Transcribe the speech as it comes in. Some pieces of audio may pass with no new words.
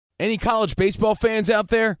Any college baseball fans out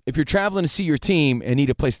there? If you're traveling to see your team and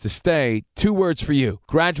need a place to stay, 2 words for you: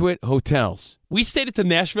 Graduate Hotels. We stayed at the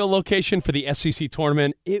Nashville location for the SEC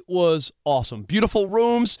tournament. It was awesome. Beautiful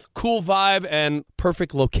rooms, cool vibe, and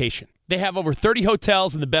perfect location. They have over 30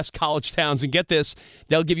 hotels in the best college towns, and get this,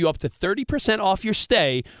 they'll give you up to 30% off your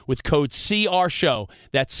stay with code CRSHOW.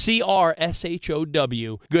 That's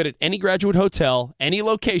CRSHOW. Good at any Graduate Hotel, any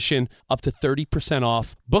location, up to 30%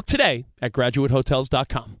 off. Book today at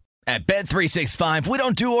graduatehotels.com. At Bet365, we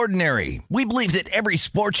don't do ordinary. We believe that every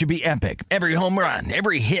sport should be epic. Every home run,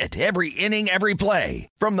 every hit, every inning, every play.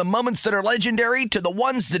 From the moments that are legendary to the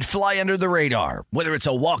ones that fly under the radar. Whether it's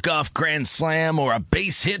a walk-off grand slam or a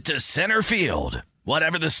base hit to center field.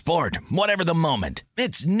 Whatever the sport, whatever the moment.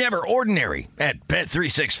 It's never ordinary at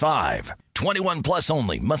Bet365. 21 plus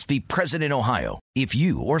only. Must be present in Ohio. If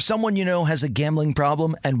you or someone you know has a gambling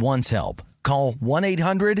problem and wants help, call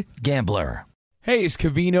 1-800-GAMBLER. Hey, it's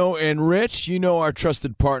Covino and Rich. You know our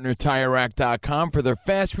trusted partner, TireRack.com, for their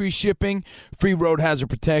fast reshipping, free road hazard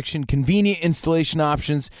protection, convenient installation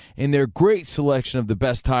options, and their great selection of the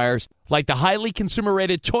best tires, like the highly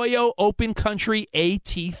consumer-rated Toyo Open Country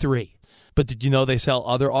AT3. But did you know they sell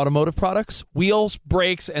other automotive products? Wheels,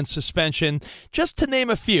 brakes, and suspension, just to name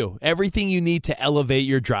a few. Everything you need to elevate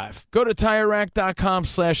your drive. Go to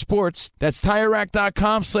TireRack.com/sports. That's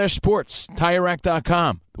TireRack.com/sports.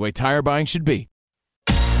 TireRack.com, the way tire buying should be.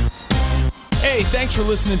 Hey, thanks for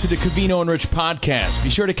listening to the Covino and Rich podcast.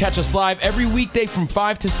 Be sure to catch us live every weekday from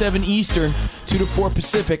 5 to 7 Eastern, 2 to 4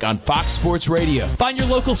 Pacific on Fox Sports Radio. Find your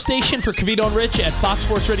local station for Covino and Rich at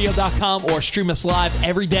foxsportsradio.com or stream us live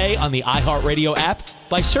every day on the iHeartRadio app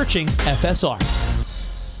by searching FSR.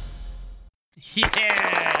 Yeah!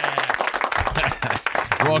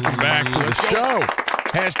 Welcome back to the show.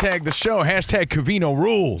 Hashtag the show. Hashtag Covino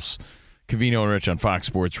rules. Covino and Rich on Fox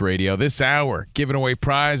Sports Radio. This hour, giving away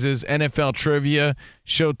prizes, NFL trivia,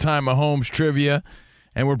 Showtime Mahomes trivia,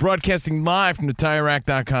 and we're broadcasting live from the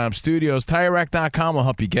TireRack.com studios. TireRack.com will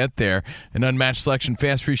help you get there. An unmatched selection,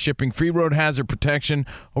 fast free shipping, free road hazard protection,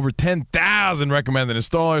 over 10,000 recommended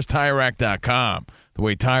installers. TireRack.com, the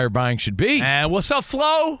way tire buying should be. And what's up,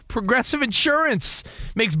 Flo? Progressive Insurance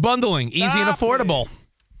makes bundling easy and affordable.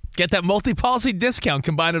 Get that multi-policy discount.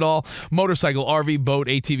 Combine it all. Motorcycle, RV, boat,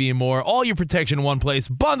 ATV, and more. All your protection in one place.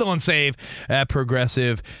 Bundle and save at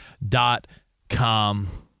Progressive.com.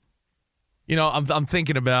 You know, I'm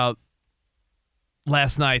thinking about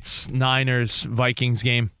last night's Niners-Vikings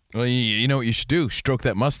game. Well, you know what you should do? Stroke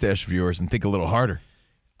that mustache of yours and think a little harder.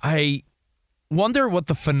 I wonder what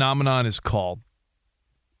the phenomenon is called,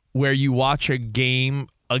 where you watch a game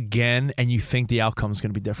again and you think the outcome is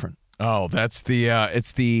going to be different. Oh, that's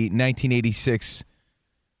it's the 1986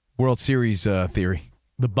 World Series theory.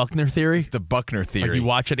 The Buckner theory? It's the Buckner theory. Like you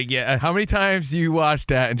watch it again. How many times do you watch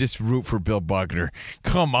that and just root for Bill Buckner?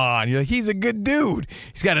 Come on. You're like, he's a good dude.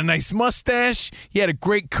 He's got a nice mustache. He had a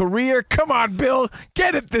great career. Come on, Bill.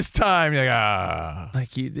 Get it this time. You're like, ah. Like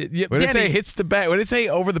what did it say? Hits the bag. What did it say?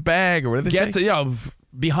 Over the bag? Or what did it say?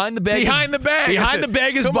 Behind the bag. Behind the bag. Behind the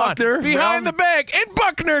bag is Buckner. Behind the bag. And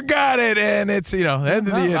Buckner got it. And it's, end of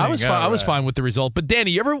the inning. I was fine with the result. But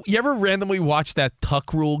Danny, you ever randomly watch that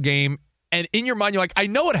Tuck Rule game and in your mind you're like, I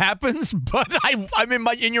know what happens, but I'm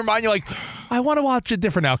in your mind you're like, I want to watch a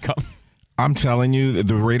different outcome. I'm telling you,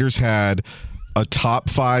 the Raiders had a top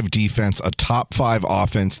 5 defense, a top 5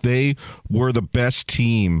 offense. They were the best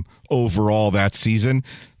team overall that season.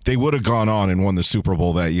 They would have gone on and won the Super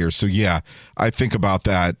Bowl that year. So, yeah, I think about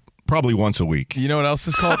that probably once a week. You know what else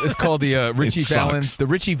is called? It's called the Richie Valens. The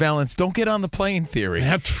Richie Valens don't get on the plane theory.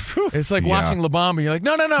 It's like watching LeBamba. You're like,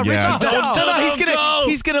 no, Yeah. Richie, no.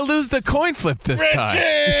 He's gonna lose the coin flip this time.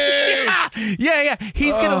 Yeah.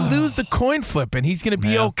 He's gonna lose the coin flip, and he's gonna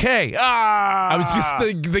be okay. I was just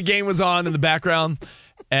the game was on in the background,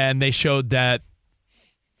 and they showed that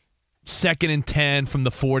 2nd and 10 from the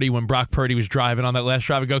 40 when Brock Purdy was driving on that last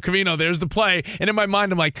drive. I go, Covino, there's the play. And in my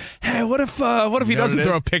mind, I'm like, hey, what if he doesn't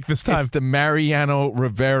throw a pick this time? It's the Mariano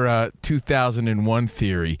Rivera 2001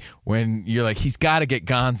 theory when you're like, he's got to get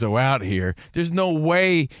Gonzo out here. There's no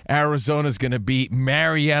way Arizona's going to beat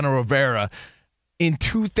Mariano Rivera in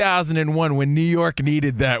 2001 when New York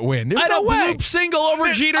needed that win. There's no way. Bloop single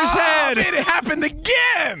over Jeter's head. It happened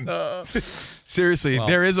again. Seriously,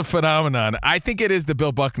 there is a phenomenon. I think it is the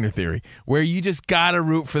Bill Buckner theory, where you just got to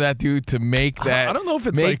root for that dude to make that. I don't know if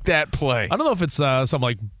it's that play. I don't know if it's some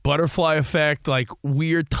like butterfly effect, like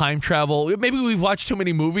weird time travel. Maybe we've watched too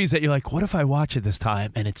many movies that you're like, what if I watch it this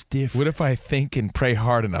time and it's different? What if I think and pray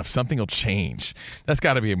hard enough? Something will change. That's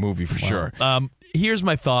got to be a movie for sure. Here's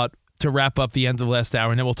my thought to wrap up the end of the last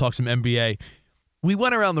hour, and then we'll talk some NBA. we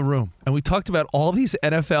went around the room and we talked about all these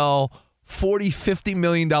NFL $40, $50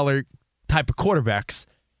 million type of quarterbacks.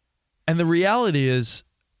 And the reality is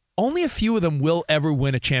only a few of them will ever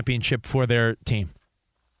win a championship for their team.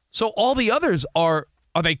 So all the others are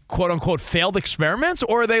they quote-unquote failed experiments,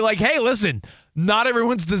 or are they like, hey, listen, not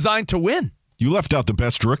everyone's designed to win? You left out the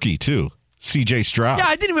best rookie, too. C.J. Stroud. Yeah,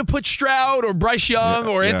 I didn't even put Stroud or Bryce Young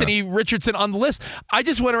or Anthony Richardson on the list. I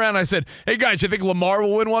just went around and I said, hey, guys, you think Lamar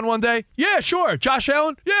will win one day? Yeah, sure. Josh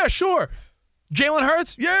Allen? Yeah, sure. Jalen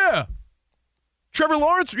Hurts? Yeah. Trevor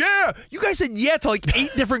Lawrence? Yeah. You guys said yeah to like 8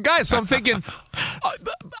 different guys. So I'm thinking,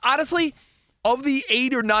 honestly, of the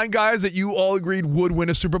 8 or 9 guys that you all agreed would win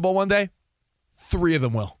a Super Bowl one day, 3 of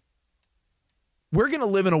them will. We're going to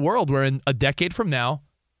live in a world where in a decade from now,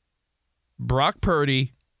 Brock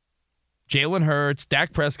Purdy, Jalen Hurts,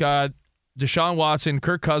 Dak Prescott, Deshaun Watson,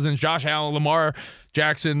 Kirk Cousins, Josh Allen, Lamar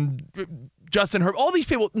Jackson, Justin Herbert, all these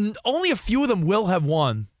people, only a few of them will have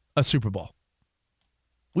won a Super Bowl.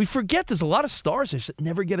 We forget there's a lot of stars that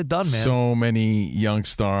never get it done, man. So many young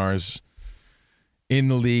stars in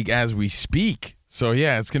the league as we speak. So,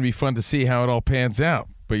 yeah, it's going to be fun to see how it all pans out.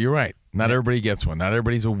 But you're right. Not everybody gets one. Not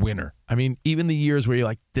everybody's a winner. I mean, even the years where you're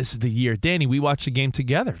like, this is the year. Danny, we watched the game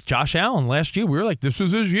together. Josh Allen last year, we were like, this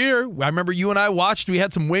was his year. I remember you and I watched. We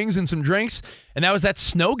had some wings and some drinks, and that was that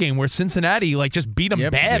snow game where Cincinnati just beat them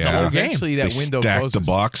bad the whole game. Eventually, that window stacked closes. the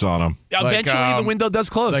box on them. Eventually, the window does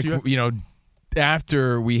close.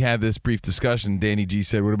 After we had this brief discussion, Danny G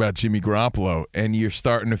said, what about Jimmy Garoppolo? And you're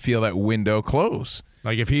starting to feel that window close.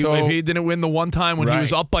 Like if he didn't win the one time when he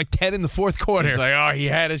was up by 10 in the fourth quarter. It's like, oh, he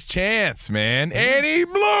had his chance, man. And he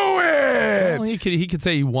blew it. Well, he could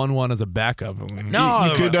say he won one as a backup.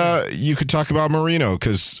 No, you could talk about Marino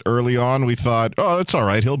because early on we thought, oh, it's all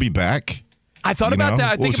right. He'll be back. I thought about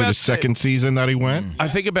that. Was it his second season that he went? I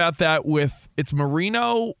think about that with it's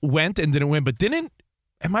Marino went and didn't win, but didn't.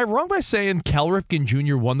 Am I wrong by saying Cal Ripken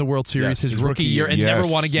Jr. won the World Series his rookie year and never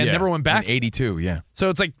won again, never went back? In 82, yeah.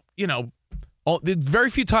 So it's like, there's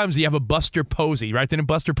very few times you have a Buster Posey, right? Didn't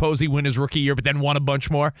Buster Posey win his rookie year but then won a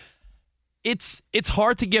bunch more? It's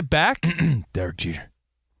hard to get back. Derek Jeter.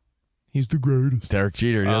 He's the greatest. Derek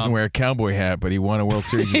Jeter. He doesn't wear a cowboy hat, but he won a World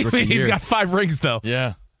Series his rookie year. He's got 5 rings, though.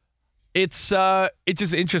 Yeah. It's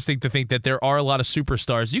just interesting to think that there are a lot of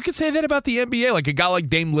superstars. You could say that about the NBA, like a guy like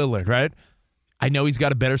Dame Lillard, right? I know he's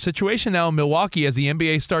got a better situation now in Milwaukee as the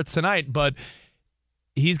NBA starts tonight, but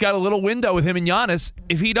he's got a little window with him and Giannis.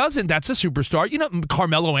 If he doesn't, that's a superstar.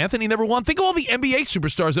 Carmelo Anthony never won. Think of all the NBA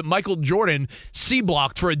superstars that Michael Jordan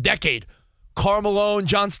C-blocked for a decade. Karl Malone,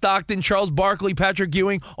 John Stockton, Charles Barkley, Patrick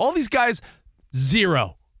Ewing, all these guys,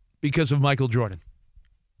 0 because of Michael Jordan.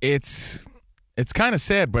 It's kind of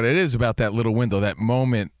sad, but it is about that little window, that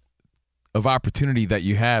moment of opportunity that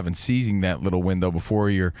you have and seizing that little window before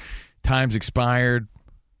your time's expired,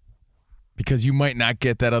 because you might not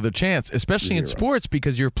get that other chance, especially in sports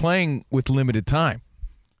because you're playing with limited time.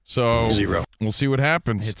 So 0. We'll see what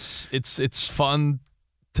happens. It's fun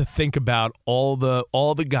to think about all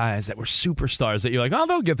the guys that were superstars that you're like, oh,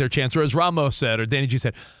 they'll get their chance. Or as Ramos said, or Danny G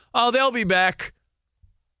said, oh, they'll be back.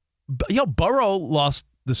 Burrow lost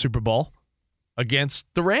the Super Bowl against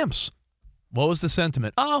the Rams. What was the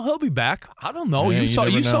sentiment? Oh, he'll be back. I don't know. Yeah, Are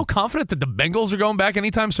you so confident that the Bengals are going back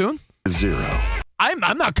anytime soon? 0.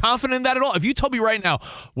 I'm not confident in that at all. If you told me right now,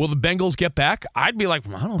 will the Bengals get back? I'd be like,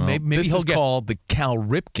 I don't know, maybe this he'll is called the Cal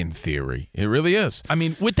Ripken theory. It really is. I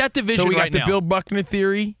mean, with that division so we right got now. the Bill Buckner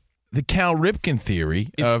theory, the Cal Ripken theory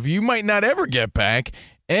of you might not ever get back,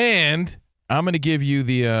 and I'm going to give you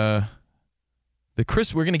we're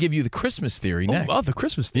going to give you the Christmas theory next. Oh, the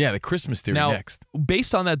Christmas theory. Yeah, the Christmas theory now, next.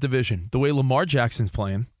 Based on that division, the way Lamar Jackson's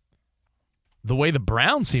playing, the way the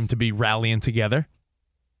Browns seem to be rallying together,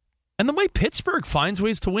 and the way Pittsburgh finds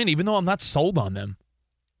ways to win, even though I'm not sold on them.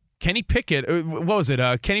 Kenny Pickett, what was it?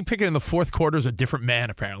 Kenny Pickett in the fourth quarter is a different man,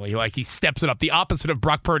 apparently. Like, he steps it up, the opposite of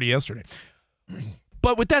Brock Purdy yesterday.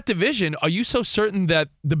 But with that division, are you so certain that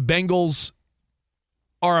the Bengals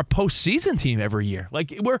are a postseason team every year?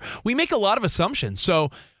 Like, we make a lot of assumptions. So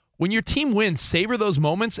when your team wins, savor those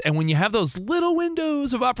moments, and when you have those little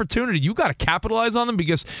windows of opportunity, you got to capitalize on them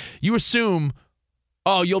because you assume,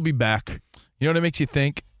 oh, you'll be back. You know what it makes you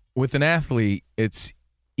think? With an athlete, it's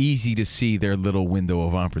easy to see their little window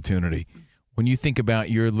of opportunity. When you think about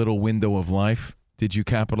your little window of life, did you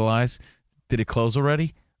capitalize? Did it close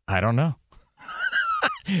already? I don't know.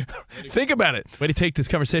 Think about it. Way to take this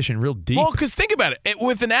conversation real deep. Well, because think about it.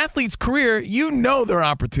 With an athlete's career, you know their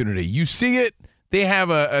opportunity. You see it. They have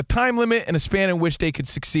a time limit and a span in which they could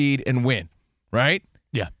succeed and win, right?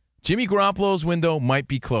 Yeah. Jimmy Garoppolo's window might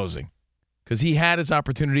be closing because he had his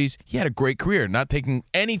opportunities. He had a great career, not taking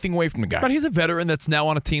anything away from the guy. But he's a veteran that's now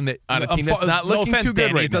on a team that that's not looking too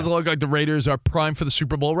good right It doesn't now. look like the Raiders are primed for the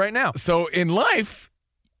Super Bowl right now. So in life,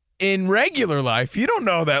 in regular life, you don't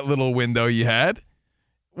know that little window you had.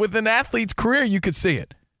 With an athlete's career, you could see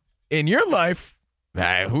it. In your life,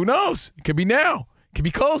 who knows? It could be now. It could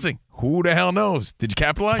be closing. Who the hell knows? Did you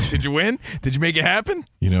capitalize? Did you win? Did you make it happen?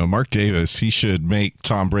 Mark Davis, he should make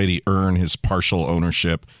Tom Brady earn his partial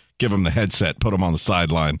ownership. Give him the headset, put him on the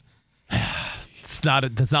sideline. That's not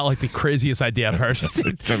like the craziest idea I've heard.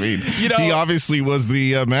 I mean, he obviously was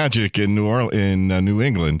the Magic in New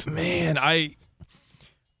England. Man, I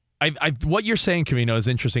what you're saying, Camino, is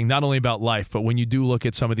interesting. Not only about life, but when you do look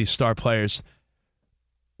at some of these star players,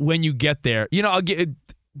 when you get there,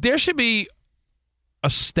 there should be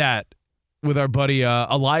a stat with our buddy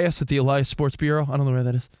Elias at the Elias Sports Bureau. I don't know where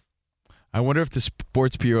that is. I wonder if the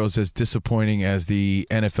Sports Bureau is as disappointing as the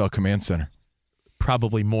NFL Command Center.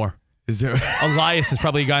 Probably more. Is there? Elias is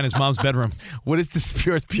probably a guy in his mom's bedroom. What does the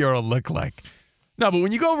Sports Bureau look like? No, but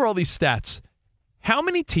when you go over all these stats, how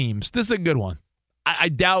many teams? This is a good one. I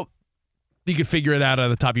doubt you could figure it out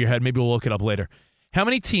the top of your head. Maybe we'll look it up later. How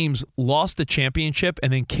many teams lost the championship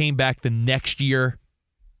and then came back the next year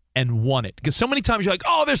and won it? Because so many times you're like,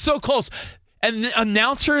 oh, they're so close. And the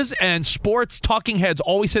announcers and sports talking heads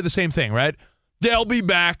always say the same thing, right? They'll be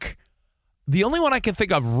back. The only one I can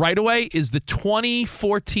think of right away is the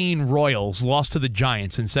 2014 Royals lost to the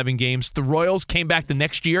Giants in 7 games. The Royals came back the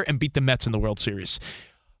next year and beat the Mets in the World Series.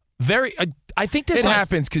 I think this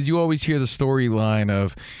happens because you always hear the storyline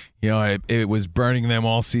of, it was burning them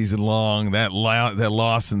all season long. That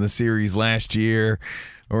loss in the series last year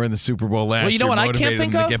or in the Super Bowl last year. Well, you know what I can't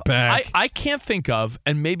think of? Get back. I can't think of,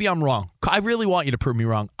 and maybe I'm wrong. I really want you to prove me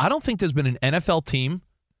wrong. I don't think there's been an NFL team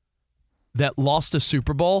that lost a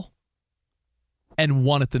Super Bowl and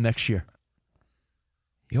won it the next year.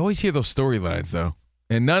 You always hear those storylines, though,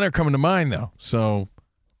 and none are coming to mind, though. So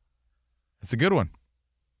it's a good one.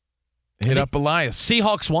 Hit up Elias.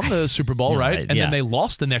 Seahawks won the Super Bowl, right? And then they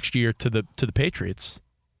lost the next year to the Patriots.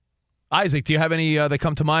 Isaac, do you have any that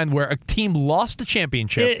come to mind where a team lost the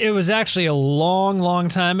championship? It was actually a long, long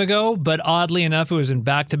time ago, but oddly enough, it was in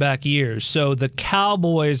back-to-back years. So the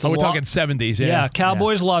Cowboys... we're talking 70s, yeah. Yeah,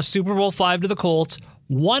 Cowboys lost Super Bowl V to the Colts,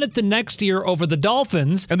 won it the next year over the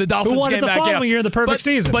Dolphins, and the Dolphins who won came it the back following year, the perfect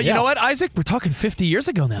season. But you know what, Isaac? We're talking 50 years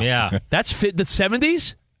ago now. Yeah. That's the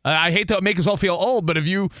 70s? I hate to make us all feel old, but if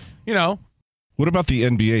you know... What about the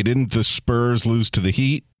NBA? Didn't the Spurs lose to the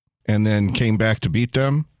Heat and then came back to beat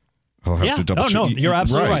them? I'll have to double check. No, you're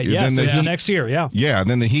absolutely right. Yeah, the next year, yeah. Yeah, and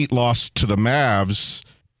then the Heat lost to the Mavs,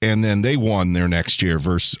 and then they won their next year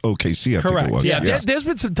versus OKC, I think it was. Yeah, there's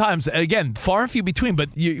been some times, again, far and few between, but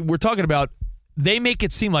we're talking about they make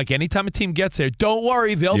it seem like anytime a team gets there, don't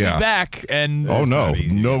worry, they'll be back. And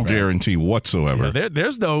no guarantee whatsoever. Yeah,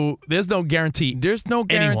 there's no guarantee. There's no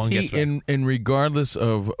guarantee in regardless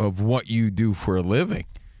of what you do for a living.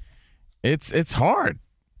 It's hard.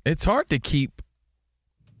 It's hard to keep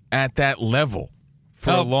at that level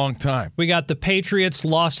for a long time. We got the Patriots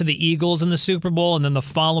lost to the Eagles in the Super Bowl, and then the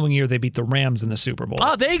following year they beat the Rams in the Super Bowl.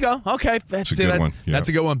 Oh, there you go. Okay. That's a good one. Yeah. That's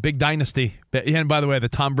a good one. Big dynasty. And by the way, the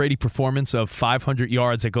Tom Brady performance of 500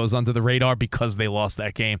 yards that goes under the radar because they lost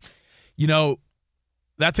that game.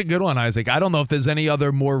 That's a good one, Isaac. I don't know if there's any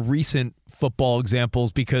other more recent football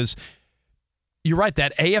examples because you're right.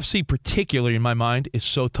 That AFC particularly in my mind is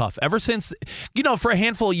so tough. Ever since, for a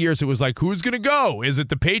handful of years, it was like, who's going to go? Is it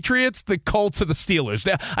the Patriots, the Colts, or the Steelers?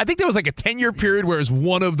 I think there was like a 10-year period where it was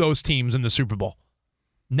one of those teams in the Super Bowl.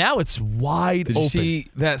 Now it's wide open. Did you see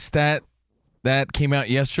that stat that came out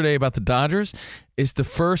yesterday about the Dodgers? It's the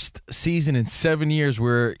first season in 7 years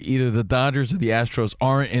where either the Dodgers or the Astros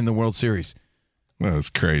aren't in the World Series. That's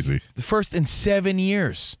crazy. The first in 7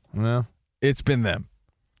 years. Well, it's been them.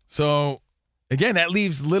 So... Again, that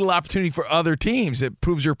leaves little opportunity for other teams. It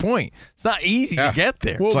proves your point. It's not easy to get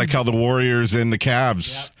there. It's like how the Warriors and the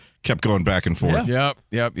Cavs kept going back and forth. Yep.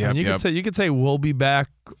 You could say we'll be back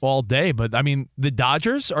all day, but I mean the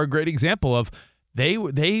Dodgers are a great example of they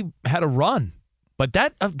had a run, but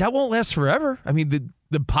that won't last forever. I mean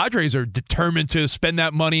the Padres are determined to spend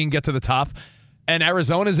that money and get to the top, and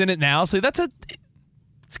Arizona's in it now. So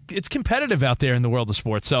it's competitive out there in the world of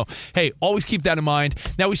sports. So, hey, always keep that in mind.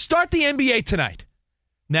 Now, we start the NBA tonight.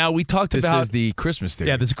 Now, we talked about... This is the Christmas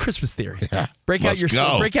theory. Yeah, there's a Christmas theory. Yeah, break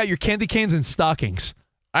out your candy canes and stockings.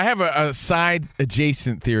 I have a side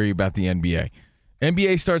adjacent theory about the NBA.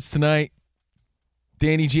 NBA starts tonight.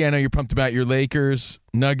 Danny G, I know you're pumped about your Lakers,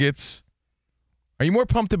 Nuggets. Are you more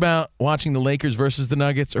pumped about watching the Lakers versus the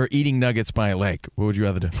Nuggets or eating nuggets by a lake? What would you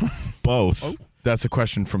rather do? Both. That's a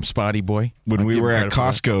question from Spotty Boy. When I'll we give were him at credit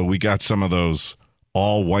for that. Costco, we got some of those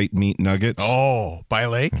all white meat nuggets. Oh, by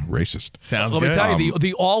Lake? Racist. Sounds Let good. me tell you,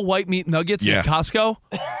 the all white meat nuggets Yeah. at Costco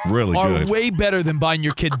Really are good. way better than buying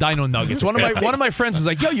your kid Dino Nuggets. One of my friends is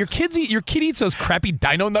like, "Yo, your kid eats those crappy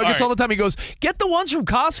Dino Nuggets all the time." He goes, "Get the ones from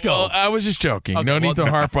Costco." Well, I was just joking. Okay, no need well- to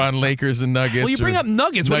harp on Lakers and Nuggets. Well, you bring or up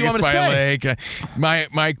Nuggets. What do you want me to Nuggets say? by Lake.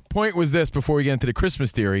 My point was this before we get into the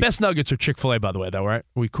Christmas theory. Best Nuggets are Chick-fil-A, by the way, though, right?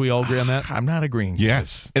 We all agree on that. I'm not agreeing. to Yes.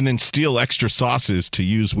 this. And then steal extra sauces to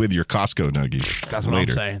use with your Costco nuggies. That's what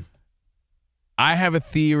later. I'm saying. I have a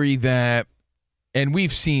theory that, and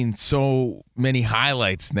we've seen so many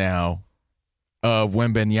highlights now of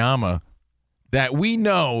Wembanyama that we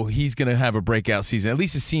know he's going to have a breakout season. At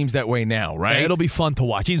least it seems that way now, right? Yeah, it'll be fun to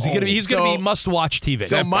watch. He's gonna be must-watch TV.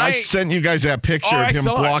 So I sent you guys that picture Oh, I of him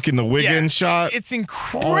saw it. blocking the Wiggins Yeah. shot. It's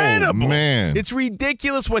incredible. Oh, man. It's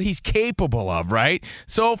ridiculous what he's capable of, right?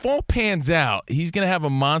 So if all pans out, he's going to have a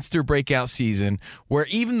monster breakout season where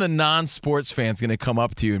even the non-sports fans going to come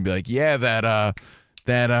up to you and be like, yeah, that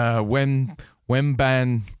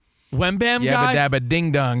Wembam Wembam Yabba guy. dabba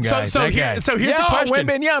ding dong guy. So that here- guy. so here's the yeah, question.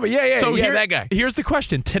 Wembanyama. Yeah, So that guy. Here's the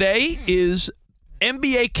question. Today is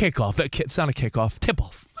NBA kickoff. It's not a kickoff.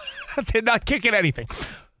 Tip-off. They're not kicking anything.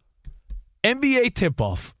 NBA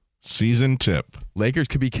tip-off. Season tip. Lakers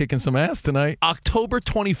could be kicking some ass tonight. October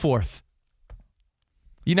 24th.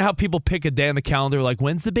 You know how people pick a day on the calendar, like,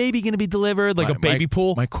 when's the baby going to be delivered? Like a baby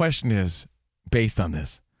pool? My question is, based on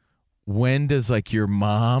this, when does like your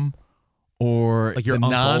mom or Like your the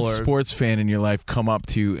uncle or- non-sports fan in your life come up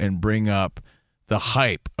to you and bring up the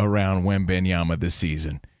hype around Wembanyama this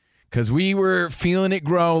season? Because we were feeling it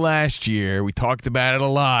grow last year. We talked about it a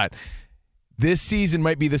lot. This season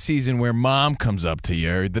might be the season where mom comes up to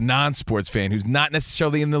you, or the non-sports fan who's not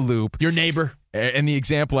necessarily in the loop. Your neighbor. And the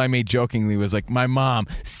example I made jokingly was like, my mom,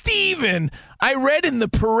 Steven, I read in the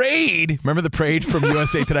parade. Remember the parade from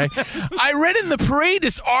USA Today? I read in the parade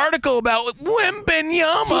this article about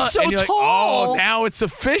Wembanyama. He's so and you're tall. Like, oh, now it's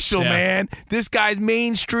official, Yeah. man. This guy's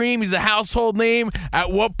mainstream. He's a household name.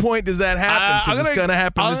 At what point does that happen? Because it's going to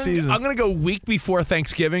happen this season. I'm going to go week before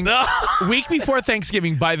Thanksgiving. Week before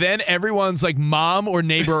Thanksgiving. By then, everyone's like mom or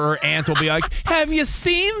neighbor or aunt will be like, have you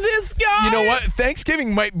seen this guy? You know what?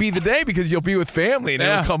 Thanksgiving might be the day because you'll be with family and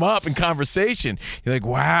it'll come up in conversation. You're like,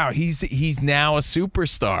 wow, he's now a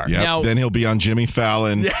superstar. Yep. Now- Then he'll be on Jimmy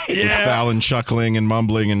Fallon with Fallon chuckling and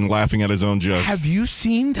mumbling and laughing at his own jokes. Have you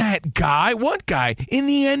seen that guy? What guy? In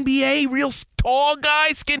the NBA, real tall guy,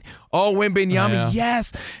 skin. Oh, Wembanyama, Yeah.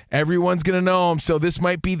 yes. Everyone's going to know him. So this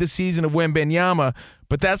might be the season of Wembanyama,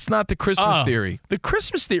 but that's not the Christmas theory. The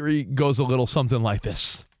Christmas theory goes a little something like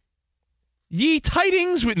this. Ye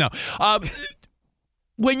tidings with no.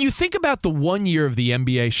 When you think about the 1 year of the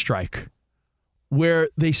NBA strike, where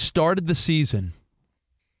they started the season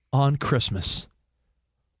on Christmas,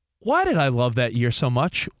 why did I love that year so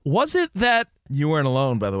much? Was it that You weren't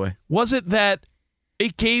alone, by the way.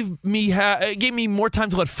 it gave me more time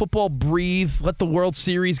to let football breathe, let the World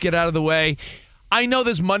Series get out of the way? I know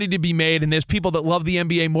there's money to be made, and there's people that love the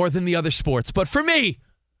NBA more than the other sports. But for me,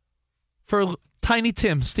 for Tiny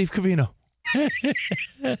Tim, Steve Covino,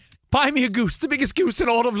 buy me a goose, the biggest goose in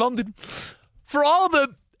all of London. For all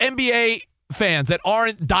the NBA fans that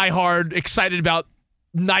aren't diehard excited about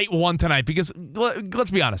night one tonight, because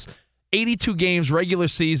let's be honest, 82 games, regular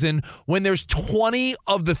season, when there's 20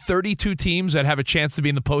 of the 32 teams that have a chance to be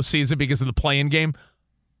in the postseason because of the play-in game,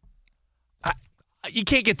 you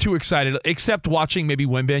can't get too excited, except watching maybe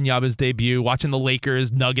Wembanyama's debut, watching the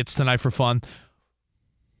Lakers, Nuggets tonight for fun.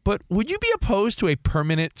 But would you be opposed to a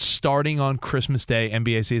permanent starting on Christmas Day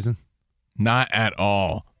NBA season? Not at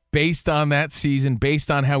all. Based on that season,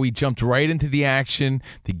 based on how we jumped right into the action,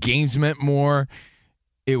 the games meant more.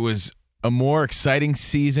 It was a more exciting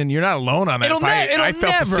season. You're not alone on that. I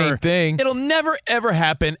felt the same thing. It'll never, ever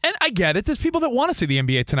happen. And I get it. There's people that want to see the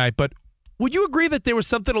NBA tonight, but would you agree that there was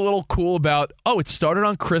something a little cool about, it started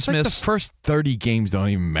on Christmas? It's like the first 30 games don't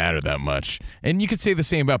even matter that much. And you could say the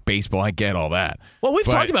same about baseball. I get all that. Well, we've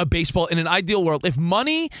But- talked about baseball in an ideal world. If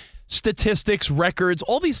money, statistics, records,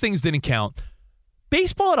 all these things didn't count,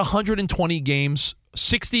 baseball at 120 games,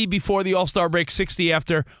 60 before the All-Star break, 60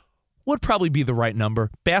 after, would probably be the right number.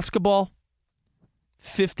 Basketball,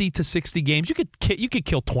 50 to 60 games. You could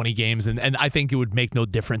kill 20 games, and I think it would make no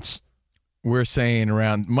difference. We're saying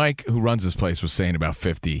around, Mike, who runs this place, was saying about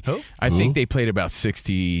 50. Who? I think they played about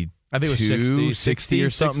 60. I think it was 60 or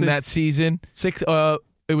something 60. that season.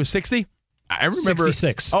 It was 60? I remember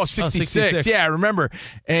 66. Oh, 66. 66. Yeah, I remember.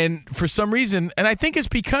 And for some reason, and I think it's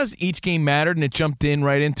because each game mattered and it jumped in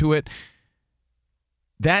right into it.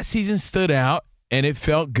 That season stood out and it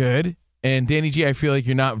felt good. And Danny G, I feel like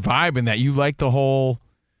you're not vibing that. You like the whole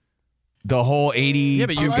 82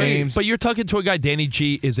 games. But you're talking to a guy, Danny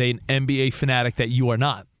G is an NBA fanatic that you are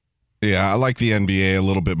not. Yeah, I like the NBA a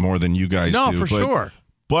little bit more than you guys do. No, for sure.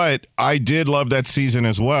 But I did love that season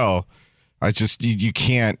as well. I just, you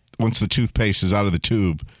can't, once the toothpaste is out of the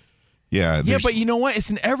tube. Yeah, but you know what? It's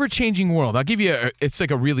an ever-changing world. I'll give you it's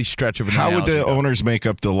like a really stretch of an How would the owners make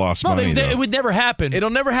up the lost money, it would never happen. It'll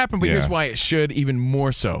never happen, but here's why it should even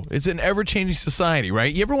more so. It's an ever-changing society,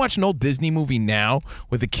 right? You ever watch an old Disney movie now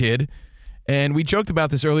with a kid? And we joked about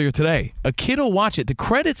this earlier today. A kid will watch it. The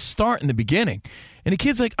credits start in the beginning. And the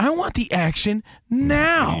kid's like, I want the action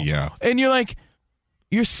now. Yeah. And you're like,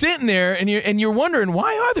 you're sitting there and you're wondering,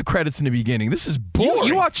 why are the credits in the beginning? This is boring.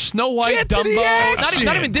 You watch Snow White, Get to the Dumbo, action.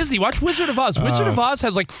 not even Disney. Watch Wizard of Oz. Wizard of Oz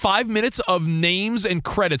has like 5 minutes of names and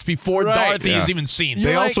credits before Dorothy is even seen.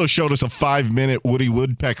 They also showed us a 5-minute Woody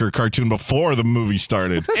Woodpecker cartoon before the movie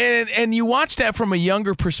started. And you watch that from a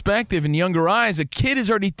younger perspective and younger eyes. A kid is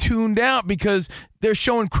already tuned out because they're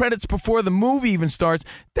showing credits before the movie even starts.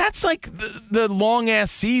 That's like the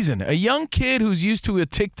long-ass season. A young kid who's used to a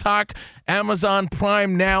TikTok, Amazon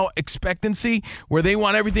Prime Now expectancy where they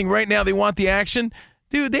want everything right now, they want the action.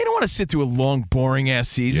 Dude, they don't want to sit through a long, boring-ass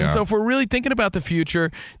season. Yeah. So if we're really thinking about the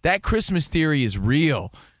future, that Christmas theory is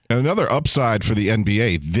real. Another upside for the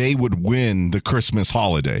NBA, they would win the Christmas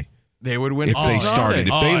holiday. They would win if they started.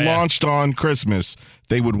 If they launched on Christmas,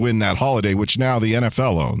 they would win that holiday, which now the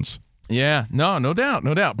NFL owns. Yeah, no doubt.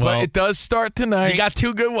 Well, but it does start tonight. You got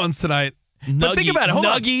two good ones tonight. But think about it. Hold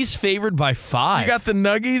on. Nuggies favored by 5. You got the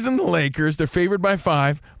Nuggies and the Lakers. They're favored by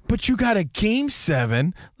 5. But you got a Game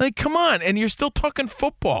 7. Like, come on. And you're still talking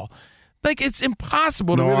football. Like, it's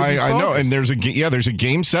impossible to really be I know. focused. And there's a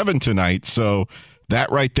Game 7 tonight. So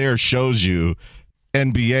that right there shows you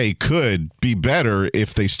NBA could be better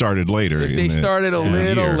if they started later. If they started a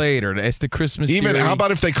little year. later. It's the Christmas Even, theory. how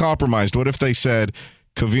about if they compromised? What if they said,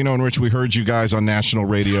 Covino and Rich, we heard you guys on national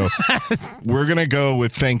radio. We're going to go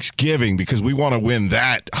with Thanksgiving because we want to win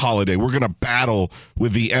that holiday. We're going to battle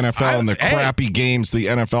with the NFL and the crappy games the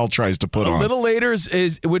NFL tries to put on. A little later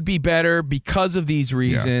would be better because of these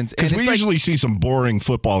reasons. Because we it's usually see some boring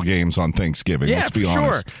football games on Thanksgiving. Yeah, let's be for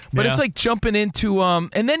honest. sure. But it's like jumping into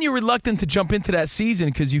and then you're reluctant to jump into that season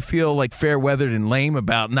because you feel like fair-weathered and lame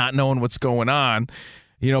about not knowing what's going on.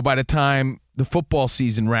 You know, by the time the football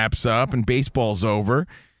season wraps up and baseball's over,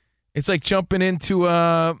 it's like jumping into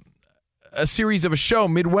a series of a show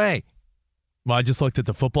midway. Well, I just looked at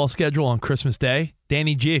the football schedule on Christmas Day.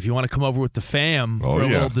 Danny G, if you want to come over with the fam for a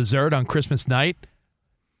little dessert on Christmas night,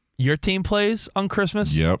 your team plays on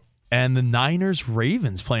Christmas. Yep. And the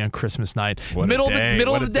Niners-Ravens play on Christmas night. Middle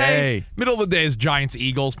of the day is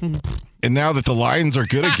Giants-Eagles. And now that the Lions are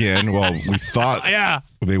good again, well, we thought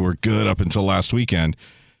they were good up until last weekend.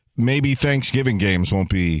 Maybe Thanksgiving games won't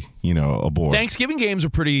be, a bore. Thanksgiving games are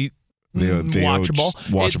pretty watchable.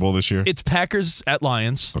 Watchable this year? It's Packers at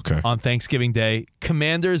Lions on Thanksgiving Day,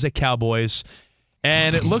 Commanders at Cowboys,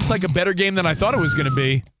 and it looks like a better game than I thought it was going to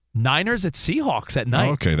be. Niners at Seahawks at night.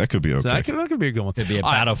 Oh, okay, that could be okay. So that could be a good one. Could be a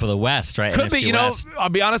battle for the West, right? Could NFC be. West. I'll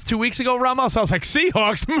be honest, 2 weeks ago, Ramos, I was like,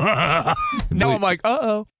 Seahawks. Now I'm like,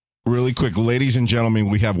 uh-oh. Really quick, ladies and gentlemen,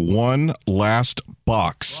 we have one last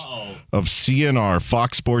box of CNR,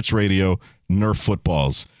 Fox Sports Radio, Nerf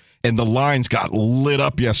footballs. And the lines got lit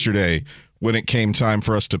up yesterday when it came time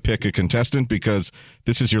for us to pick a contestant because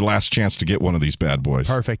this is your last chance to get one of these bad boys.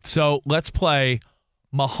 Perfect. So let's play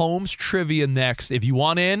Mahomes trivia next. If you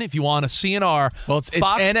want a CNR, well, it's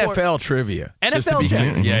NFL trivia. NFL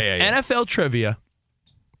trivia. Yeah. NFL trivia.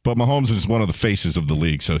 But Mahomes is one of the faces of the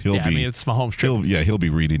league, so he'll be. it's Mahomes trivia. He'll be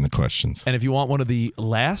reading the questions. And if you want one of the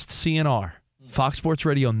last CNR, Fox Sports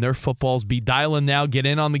Radio Nerf footballs, be dialing now. Get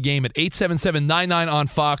in on the game at 877-99 on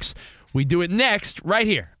Fox. We do it next right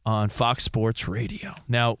here on Fox Sports Radio.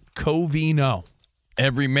 Now, Covino.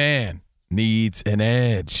 Every man needs an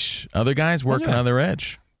edge. Other guys working on their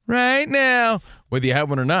edge right now, whether you have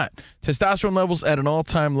one or not. Testosterone levels at an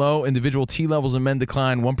all-time low. Individual T levels in men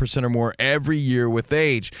decline 1% or more every year with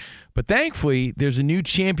age. But thankfully, there's a new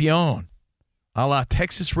champion, a la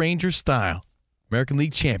Texas Rangers style. American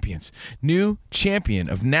League champions. New champion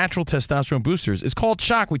of natural testosterone boosters is called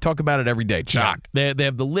Chalk. We talk about it every day. Chalk. They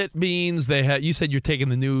have the lit beans. You said you're taking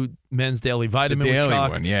the new men's daily vitamin the daily with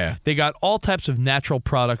Chalk. one, yeah. They got all types of natural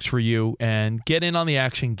products for you. And get in on the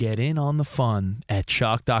action. Get in on the fun at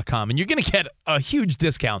Chalk.com. And you're going to get a huge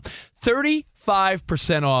discount. 35%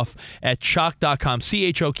 35% off at chalk.com,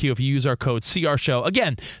 CHOQ, if you use our code CRSHOW.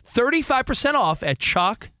 Again, 35% off at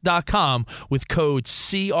chalk.com with code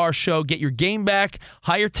CRSHOW. Get your game back,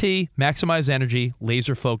 higher T, maximize energy,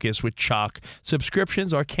 laser focus with Chalk.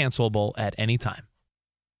 Subscriptions are cancelable at any time.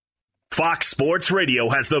 Fox Sports Radio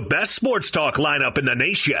has the best sports talk lineup in the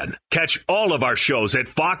nation. Catch all of our shows at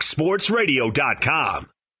foxsportsradio.com.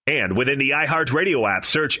 And within the iHeartRadio app,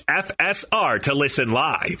 search FSR to listen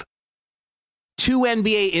live. Two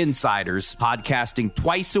NBA insiders podcasting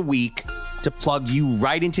twice a week to plug you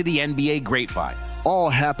right into the NBA grapevine. All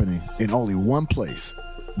happening in only one place.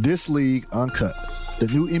 This League Uncut, the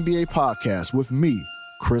new NBA podcast with me,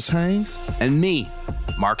 Chris Haynes, and me,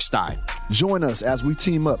 Mark Stein. Join us as we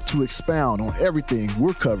team up to expound on everything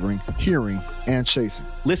we're covering, hearing, and chasing.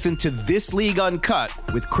 Listen to This League Uncut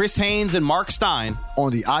with Chris Haynes and Mark Stein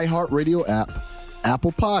on the iHeartRadio app,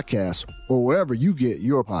 Apple Podcasts, or wherever you get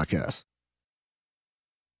your podcasts.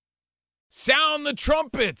 Sound the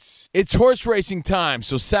trumpets! It's horse racing time,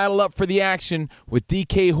 so saddle up for the action with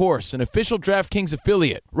DK Horse, an official DraftKings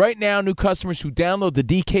affiliate. Right now, new customers who download the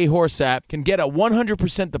DK Horse app can get a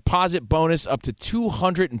 100% deposit bonus up to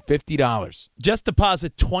 $250. Just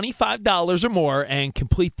deposit $25 or more and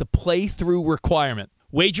complete the playthrough requirement.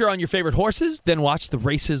 Wager on your favorite horses, then watch the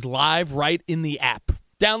races live right in the app.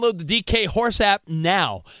 Download the DK Horse app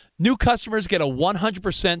now. New customers get a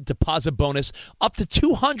 100% deposit bonus up to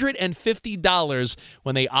 $250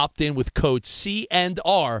 when they opt in with code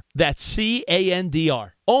C&R. That's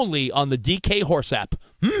C-A-N-D-R. Only on the DK Horse app.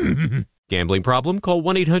 Gambling problem? Call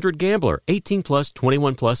 1-800-GAMBLER. 18 plus,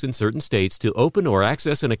 21 plus in certain states to open or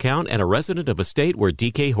access an account and a resident of a state where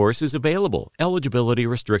DK Horse is available. Eligibility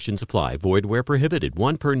restrictions apply. Void where prohibited.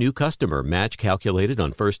 One per new customer. Match calculated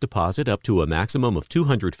on first deposit up to a maximum of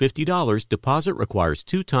 $250. Deposit requires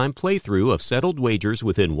two-time playthrough of settled wagers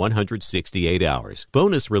within 168 hours.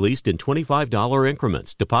 Bonus released in $25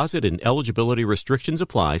 increments. Deposit and eligibility restrictions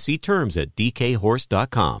apply. See terms at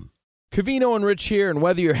dkhorse.com. Covino and Rich here, and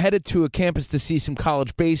whether you're headed to a campus to see some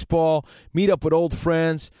college baseball, meet up with old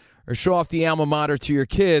friends, or show off the alma mater to your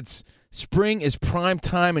kids, spring is prime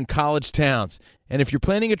time in college towns. And if you're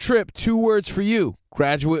planning a trip, 2 words for you: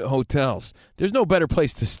 Graduate Hotels. There's no better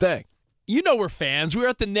place to stay. You know we're fans. We were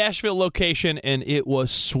at the Nashville location, and it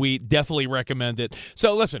was sweet. Definitely recommend it.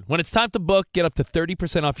 So listen, when it's time to book, get up to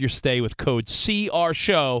 30% off your stay with code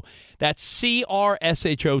CRSHOW. That's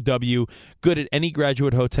CRSHOW. Good at any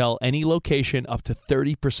Graduate Hotel, any location, up to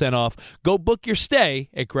 30% off. Go book your stay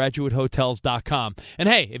at graduatehotels.com. And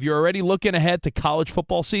hey, if you're already looking ahead to college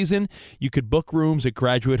football season, you could book rooms at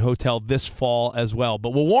Graduate Hotel this fall as well.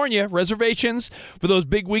 But we'll warn you, reservations for those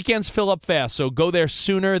big weekends fill up fast, so go there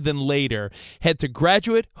sooner than later. Head to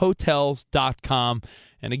graduatehotels.com.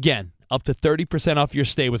 And again, up to 30% off your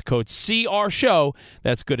stay with code CRSHOW.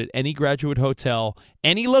 That's good at any Graduate Hotel,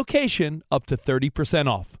 any location, up to 30%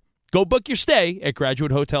 off. Go book your stay at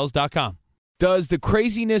graduatehotels.com. Does the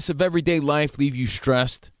craziness of everyday life leave you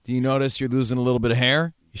stressed? Do you notice you're losing a little bit of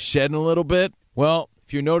hair? You're shedding a little bit? Well,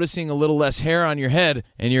 if you're noticing a little less hair on your head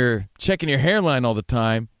and you're checking your hairline all the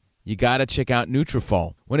time, you got to check out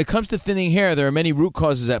Nutrafol. When it comes to thinning hair, there are many root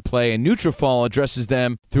causes at play, and Nutrafol addresses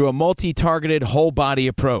them through a multi-targeted whole-body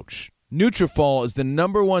approach. Nutrafol is the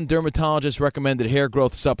 #1 dermatologist-recommended hair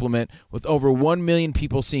growth supplement, with over 1 million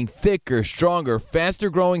people seeing thicker, stronger,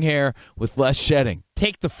 faster-growing hair with less shedding.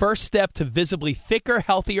 Take the first step to visibly thicker,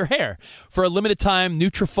 healthier hair. For a limited time,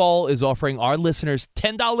 Nutrafol is offering our listeners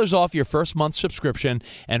 $10 off your first month subscription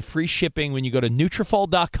and free shipping when you go to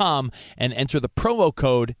Nutrafol.com and enter the promo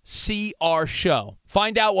code CRSHOW.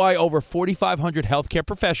 Find out why over 4,500 healthcare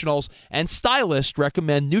professionals and stylists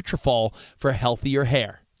recommend Nutrafol for healthier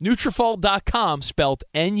hair. Nutrafol.com, spelled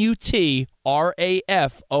Nutrafol.com,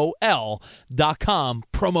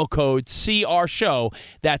 promo code CRSHOW.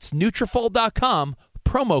 That's Nutrafol.com,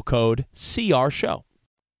 promo code CRSHOW.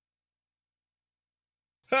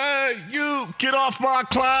 Hey, you, get off my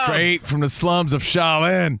cloud. Straight from the slums of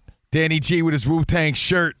Shaolin, Danny G with his Wu-Tang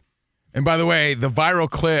shirt. And by the way, the viral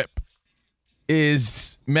clip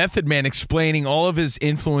is Method Man explaining all of his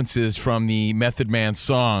influences from the Method Man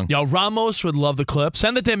song. Yo, Ramos would love the clip.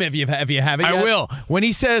 Send it to him if you have it yet. I will. When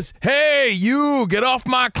he says, "Hey, you, get off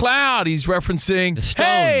my cloud," he's referencing the Stones.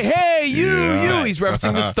 Hey, you. He's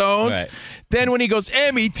referencing the Stones. Right. Then when he goes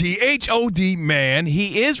METHOD, man,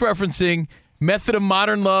 he is referencing Method of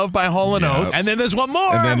Modern Love by Hall & Oates. And then there's one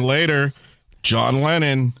more. And then later, John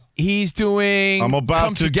Lennon. He's doing I'm about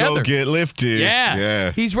Come to Together. go get lifted.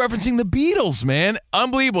 Yeah. He's referencing the Beatles, man.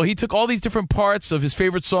 Unbelievable. He took all these different parts of his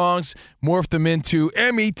favorite songs, morphed them into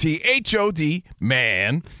METHOD,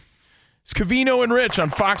 man. It's Covino and Rich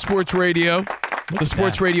on Fox Sports Radio, the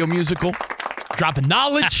sports radio musical. Dropping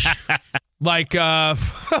knowledge. like the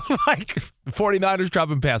 49ers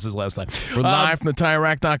dropping passes last time. We're live from the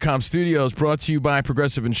TireRack.com studios, brought to you by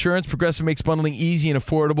Progressive Insurance. Progressive makes bundling easy and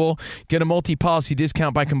affordable. Get a multi-policy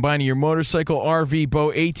discount by combining your motorcycle, RV,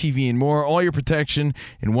 boat, ATV, and more. All your protection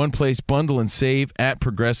in one place. Bundle and save at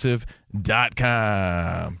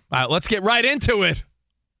Progressive.com. All right, let's get right into it.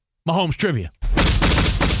 Mahomes trivia.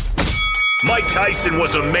 Mike Tyson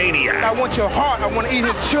was a maniac. I want your heart. I want to eat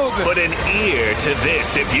his children. Put an ear to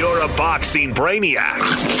this if you're a boxing brainiac.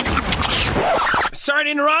 Sorry to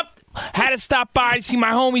interrupt. Had to stop by to see my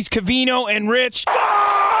homies Covino and Rich.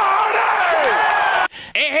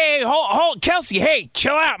 Hey, hold, Kelsey, hey,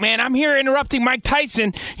 chill out, man. I'm here interrupting Mike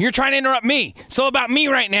Tyson. You're trying to interrupt me. It's all about me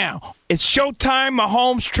right now. It's Showtime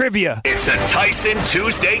Mahomes Trivia. It's a Tyson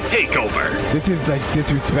Tuesday takeover. This is,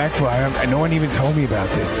 disrespectful. No one even told me about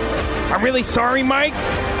this. I'm really sorry, Mike.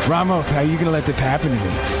 Ramos, how are you going to let this happen to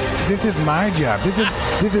me? This is my job.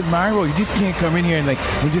 This is my role. You just can't come in here and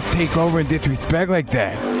just take over and disrespect like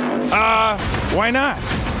that. Why not?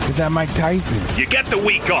 Because I'm Mike Tyson. You get the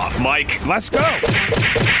week off, Mike. Let's go.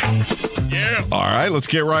 Yeah. All right, let's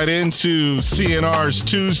get right into CNR's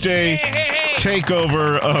Tuesday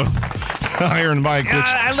takeover of Iron Mike, which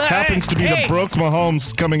happens to be the Broke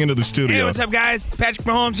Mahomes coming into the studio. Hey, what's up, guys? Patrick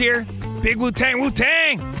Mahomes here. Big Wu-Tang. Big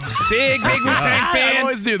Wu-Tang fan. I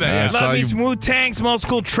always do that. Love me some Wu-Tang, some old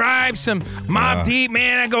school Tribe, some Mobb Deep,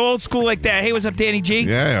 man. I go old school like that. Hey, what's up, Danny G?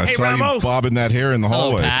 Yeah, I saw Ramos. you bobbing that hair in the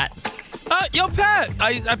hallway. Hello, Pat.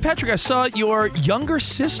 Pat. Patrick, I saw your younger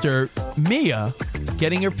sister, Mia,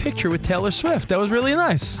 getting your picture with Taylor Swift. That was really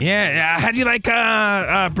nice. Yeah. How'd you like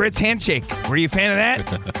Britt's handshake? Were you a fan of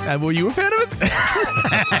that? Were you a fan of it?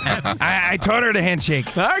 I taught her the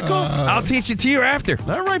handshake. All right, cool. I'll teach it to you after.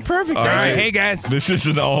 All right, perfect. All right. Hey, guys. This is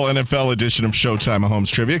an all-NFL edition of Showtime Mahomes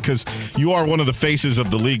Trivia because you are one of the faces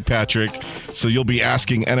of the league, Patrick, so you'll be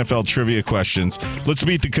asking NFL trivia questions. Let's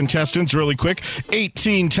meet the contestants really quick.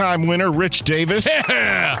 18-time winner, Rich Davis.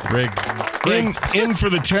 Yeah. Rigged. In for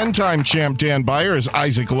the 10-time champ, Dan Byer, is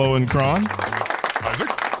Isaac Lowenkron.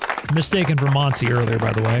 Mistaken for Monty earlier,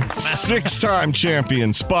 by the way. 6-time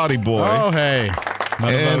champion, Spotty Boy. Oh, hey.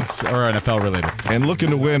 None of those are NFL related. And looking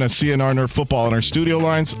to win a CNR Nerf football on our studio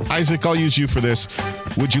lines. Isaac, I'll use you for this.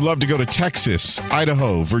 Would you love to go to Texas,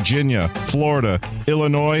 Idaho, Virginia, Florida,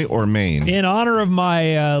 Illinois, or Maine? In honor of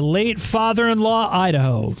my late father-in-law,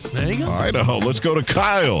 Idaho. There you go. Idaho. Let's go to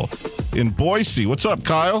Kyle in Boise. What's up,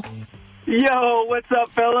 Kyle? Yo, what's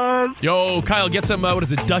up, fellas? Yo, Kyle, get some,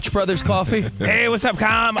 Dutch Brothers coffee? Hey, what's up,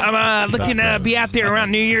 Kyle? I'm looking to be out there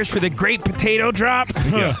around New Year's for the Great Potato Drop.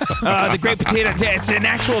 The Great Potato, it's an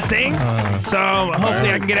actual thing. So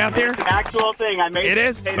hopefully I can get out there. It's an actual thing. I made it.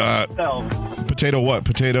 Is? Potato what?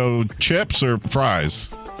 Potato chips or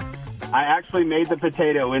fries? I actually made the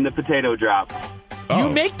potato in the potato drop.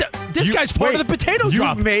 You make this guy's part of the potato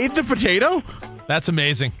drop. You made the potato? That's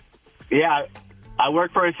amazing. Yeah. I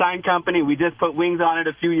work for a sign company. We just put wings on it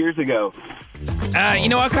a few years ago. You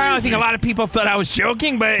know what, Kyle? I think a lot of people thought I was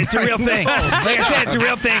joking, but it's a real thing. Like I said, it's a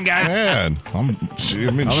real thing, guys. Man, I'm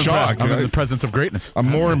in shock. I'm in the presence of greatness. I'm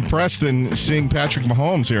more impressed than seeing Patrick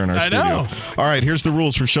Mahomes here in our studio. know. All right, here's the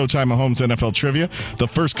rules for Showtime Mahomes NFL Trivia. The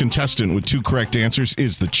first contestant with 2 correct answers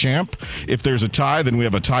is the champ. If there's a tie, then we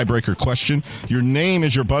have a tiebreaker question. Your name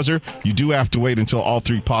is your buzzer. You do have to wait until all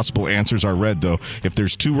 3 possible answers are read, though. If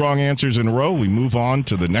there's 2 wrong answers in a row, we move on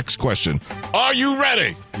to the next question. Are you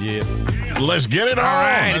ready? Yes. Let's get it on. All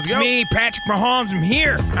right, it's me, Patrick Mahomes.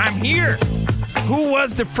 I'm here. Who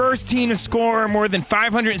was the first team to score more than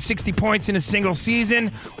 560 points in a single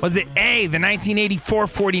season? Was it A, the 1984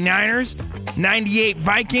 49ers, 98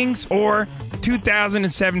 Vikings, or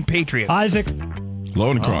 2007 Patriots? Isaac.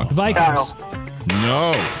 Lowenkron. Vikings.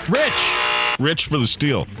 No. Rich for the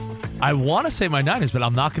steal. I want to say my Niners, but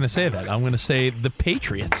I'm not going to say that. I'm going to say the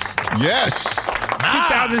Patriots. Yes.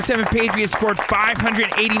 2007 Patriots scored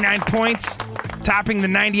 589 points, topping the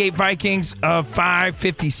 98 Vikings of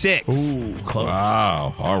 556. Ooh, close.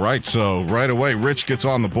 Wow. All right, so right away, Rich gets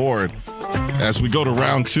on the board as we go to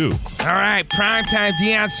round 2. All right, primetime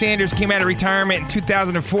Deion Sanders came out of retirement in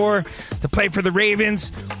 2004 to play for the Ravens.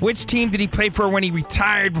 Which team did he play for when he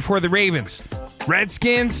retired before the Ravens?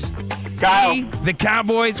 Redskins, Kyle. B, the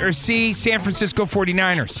Cowboys, or C, San Francisco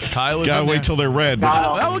 49ers? Kyle is Gotta in wait there. till they're red.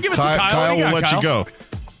 Kyle. Well, we'll give it to Kyle. Kyle will let Kyle? you go.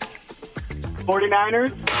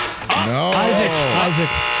 49ers? No.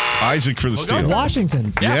 Isaac for the steal.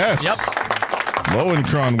 Washington. Yes. Yep.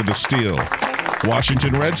 Lowenkron with the steal.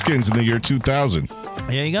 Washington Redskins in the year 2000.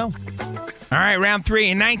 There you go. All right, round 3.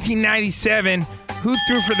 In 1997, who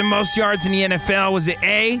threw for the most yards in the NFL? Was it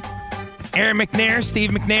A, Aaron McNair,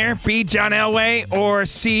 Steve McNair, B, John Elway, or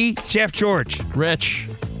C, Jeff George? Rich.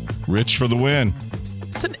 Rich for the win.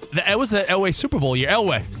 That was the Elway Super Bowl year.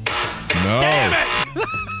 Elway. No. Damn it!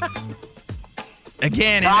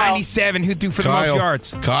 Again, in 97, who threw for the most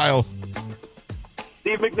yards? Kyle.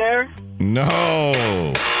 Steve McNair? No.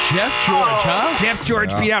 Jeff George, huh? Jeff George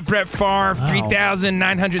beat out Brett Favre,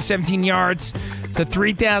 3,917 yards to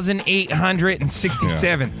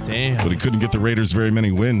 3,867. Damn. But he couldn't get the Raiders very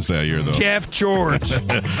many wins that year, though. Jeff George. All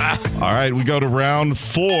right, we go to round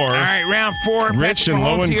 4. All right, round 4. Rich and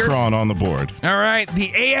Lowenkron on the board. All right,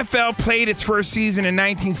 the AFL played its first season in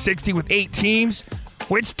 1960 with 8 teams.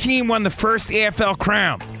 Which team won the first AFL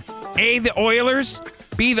crown? A, the Oilers,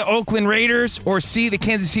 B, the Oakland Raiders, or C, the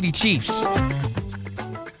Kansas City Chiefs?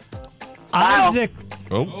 Isaac.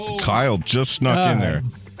 Oh, Kyle just snuck in there.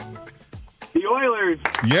 The Oilers.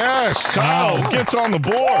 Yes, Kyle gets on the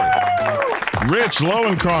board. Rich,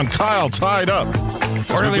 Lowenkron, Kyle tied up.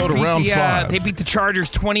 As we go to round 5. They beat the Chargers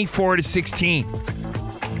 24-16.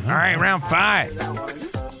 All right, round 5.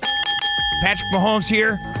 Patrick Mahomes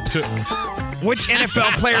here. Which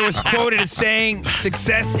NFL player was quoted as saying,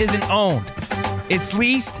 "Success isn't owned. It's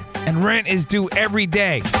leased and rent is due every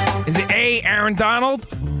day"? Is it A, Aaron Donald,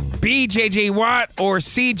 B, J.J. Watt, or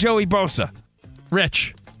C, Joey Bosa?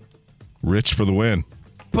 Rich. Rich for the win.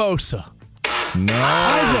 Bosa. No.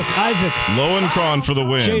 Isaac. Lowenkron for the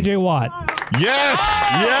win. J.J. Watt. Yes.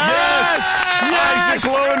 Isaac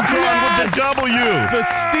Lowenkron with the W. The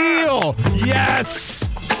steal. Yes.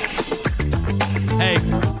 Hey,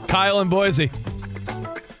 Kyle and Boise.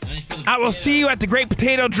 I will see you at the Great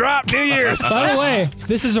Potato Drop New Year's. By the way,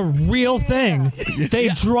 this is a real thing. They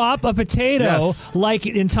drop a potato like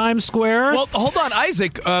in Times Square. Well, hold on,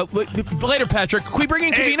 Isaac. Later, Patrick. Can we bring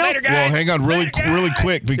in Covino? Later, guys. Well, hang on really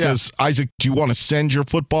quick because, Isaac, do you want to send your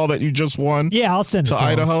football that you just won? Yeah, I'll send it to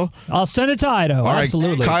Idaho? I'll send it to Idaho. All right,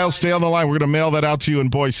 Absolutely. Kyle, stay on the line. We're going to mail that out to you in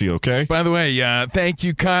Boise, okay? By the way, thank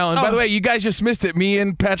you, Kyle. And by the way, you guys just missed it. Me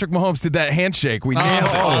and Patrick Mahomes did that handshake. We nailed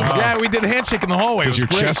it. Yeah, we did a handshake in the hallway. Does your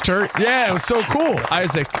great. chest hurt? Yeah, it was so cool.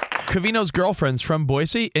 Isaac, Covino's girlfriend's from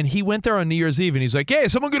Boise, and he went there on New Year's Eve, and he's like, "Hey,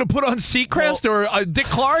 is someone going to put on Seacrest or Dick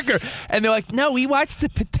Clark?" And they're like, "No, we watched the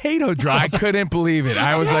potato drop." I couldn't believe it.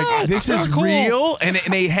 I was like, "This is real," and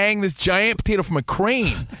they hang this giant potato from a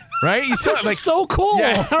crane. Right? You saw This it, like, is so cool.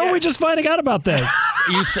 Yeah, How are we just finding out about this?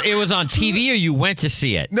 It was on TV, or you went to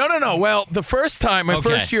see it? No. Well, the first time, my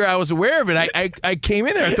first year I was aware of it, I came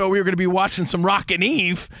in there, I thought we were going to be watching some Rockin'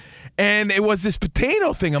 Eve. And it was this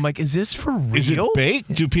potato thing. I'm like, is this for real? Is it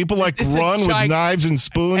baked? Do people run with knives and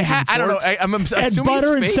spoons? I don't know. I'm assuming And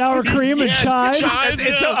butter and it's fake. sour cream and chives.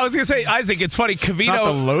 I was going to say, Isaac, it's funny. Covino. Not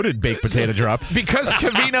the loaded baked potato drop. Because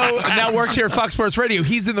Covino now works here at Fox Sports Radio,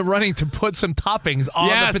 he's in the running to put some toppings on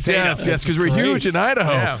the potato. Yes, because we're huge in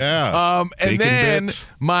Idaho. Yeah. And Bacon then bits.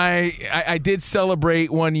 I did celebrate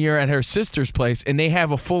one year at her sister's place, and they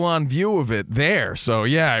have a full-on view of it there. So,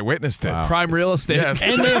 yeah, I witnessed it. Prime real estate. Yeah.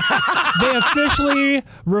 And they officially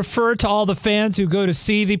refer to all the fans who go to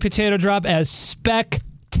see the potato drop as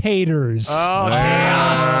spectators. Oh,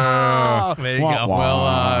 damn. There you go.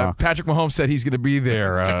 Well, Patrick Mahomes said he's going to be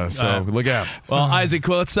there, so look out. Well, Isaac,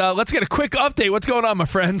 let's get a quick update. What's going on, my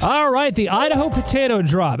friends? All right, the Idaho potato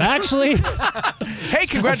drop. Actually, Hey,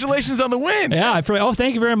 congratulations on the win. yeah,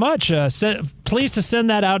 thank you very much. Pleased to send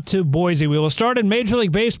that out to Boise. We will start in Major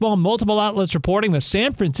League Baseball. Multiple outlets reporting the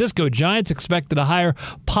San Francisco Giants expected to hire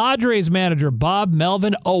Padres manager Bob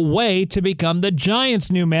Melvin away to become the Giants'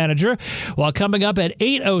 new manager. While coming up at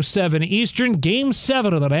 8:07 Eastern, Game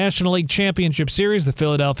 7 of the National League Championship Series, the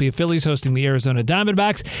Philadelphia Phillies hosting the Arizona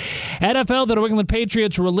Diamondbacks. NFL, the New England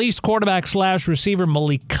Patriots released quarterback/receiver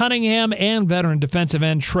Malik Cunningham and veteran defensive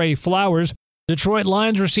end Trey Flowers. Detroit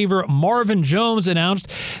Lions receiver Marvin Jones announced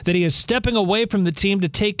that he is stepping away from the team to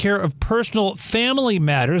take care of personal family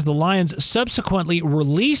matters. The Lions subsequently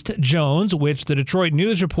released Jones, which the Detroit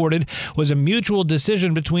News reported was a mutual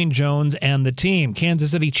decision between Jones and the team.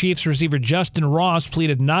 Kansas City Chiefs receiver Justin Ross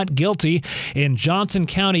pleaded not guilty in Johnson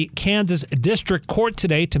County, Kansas District Court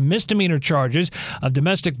today to misdemeanor charges of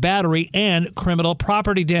domestic battery and criminal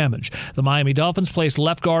property damage. The Miami Dolphins placed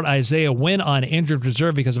left guard Isaiah Wynn on injured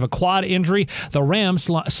reserve because of a quad injury. The Rams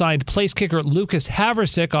signed place kicker Lucas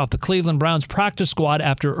Haversick off the Cleveland Browns practice squad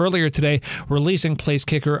after earlier today releasing place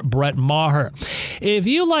kicker Brett Maher. If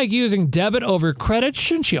you like using debit over credit,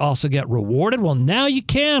 shouldn't you also get rewarded? Well, now you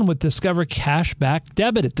can with Discover Cashback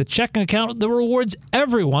Debit. It's a checking account that rewards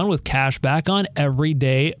everyone with cash back on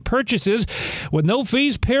everyday purchases with no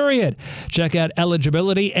fees, period. Check out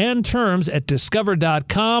eligibility and terms at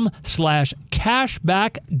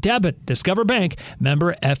discover.com/cashbackdebit. Discover Bank,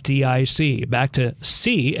 member FDIC. C. Back to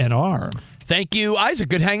CNR. Thank you, Isaac.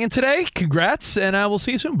 Good hanging today. Congrats, and we'll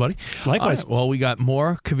see you soon, buddy. Likewise. Right, well, we got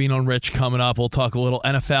more Covino and Rich coming up. We'll talk a little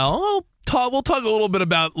NFL. We'll talk a little bit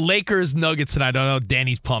about Lakers Nuggets tonight. I don't know,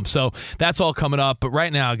 Danny's pumped. So that's all coming up. But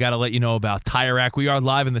right now, I got to let you know about Tire Rack. We are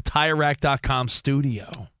live in the TireRack.com studio.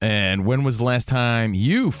 And when was the last time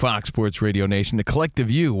you, Fox Sports Radio Nation, the collective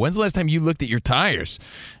you, when's the last time you looked at your tires?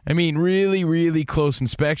 I mean, really, really close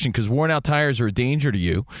inspection, because worn out tires are a danger to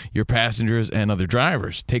you, your passengers, and other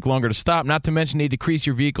drivers. Take longer to stop, not to mention they decrease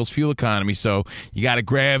your vehicle's fuel economy. So you got to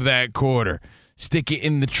grab that quarter, stick it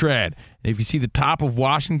in the tread. If you see the top of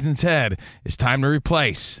Washington's head, it's time to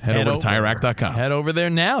replace. Head over to TireRack.com. Head over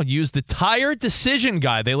there now. Use the Tire Decision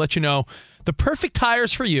Guide. They let you know the perfect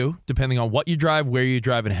tires for you, depending on what you drive, where you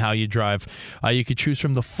drive, and how you drive. You could choose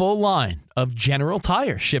from the full line of General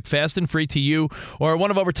Tire. Ship fast and free to you or one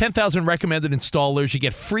of over 10,000 recommended installers. You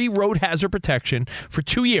get free road hazard protection for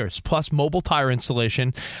 2 years, plus mobile tire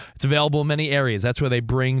installation. It's available in many areas. That's where they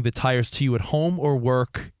bring the tires to you at home or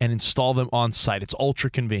work and install them on site. It's ultra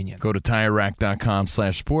convenient. Go to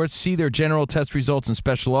TireRack.com/sports. See their general test results and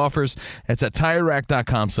special offers. That's at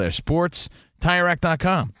TireRack.com/sports.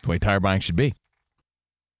 TireRack.com, the way tire buying should be.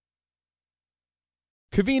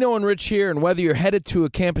 Covino and Rich here, and whether you're headed to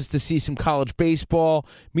a campus to see some college baseball,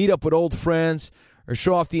 meet up with old friends, or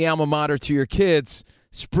show off the alma mater to your kids,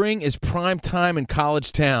 spring is prime time in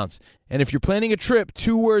college towns. And if you're planning a trip,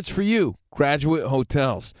 2 words for you: Graduate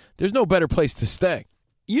Hotels. There's no better place to stay.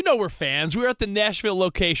 You know we're fans. We were at the Nashville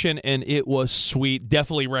location, and it was sweet.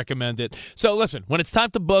 Definitely recommend it. So listen, when it's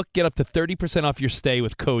time to book, get up to 30% off your stay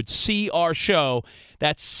with code CRSHOW.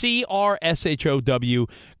 That's CRSHOW.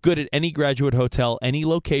 Good at any Graduate Hotel, any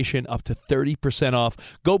location, up to 30% off.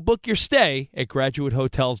 Go book your stay at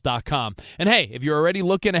graduatehotels.com. And hey, if you're already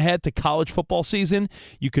looking ahead to college football season,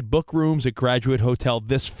 you could book rooms at Graduate Hotel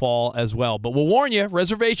this fall as well. But we'll warn you,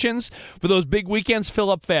 reservations for those big weekends fill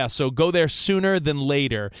up fast, so go there sooner than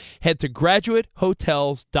later. Head to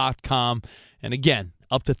graduatehotels.com. And again,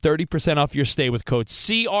 up to 30% off your stay with code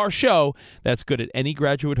CRSHOW. That's good at any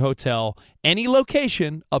Graduate Hotel, any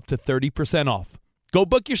location, up to 30% off. Go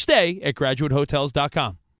book your stay at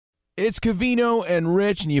graduatehotels.com. It's Covino and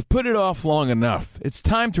Rich, and you've put it off long enough. It's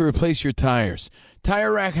time to replace your tires.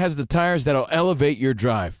 Tire Rack has the tires that'll elevate your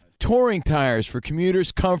drive. Touring tires for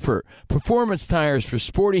commuters' comfort, performance tires for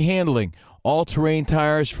sporty handling, all-terrain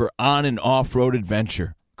tires for on- and off-road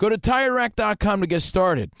adventure. Go to TireRack.com to get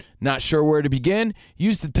started. Not sure where to begin?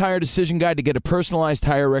 Use the Tire Decision Guide to get a personalized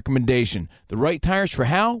tire recommendation. The right tires for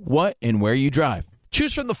how, what, and where you drive.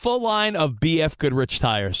 Choose from the full line of BF Goodrich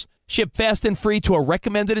tires. Ship fast and free to a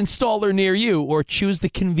recommended installer near you, or choose the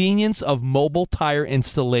convenience of mobile tire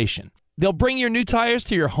installation. They'll bring your new tires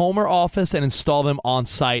to your home or office and install them on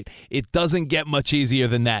site. It doesn't get much easier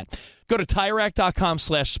than that. Go to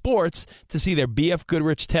TireRack.com/sports to see their BF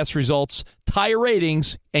Goodrich test results, tire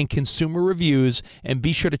ratings, and consumer reviews, and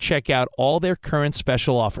be sure to check out all their current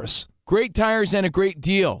special offers. Great tires and a great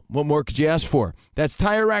deal. What more could you ask for? That's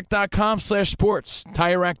TireRack.com/sports.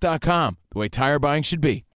 TireRack.com, the way tire buying should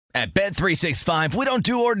be. At Bet365, we don't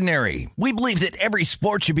do ordinary. We believe that every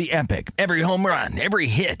sport should be epic. Every home run, every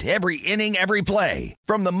hit, every inning, every play.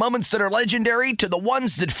 From the moments that are legendary to the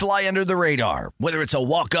ones that fly under the radar. Whether it's a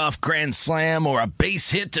walk-off grand slam or a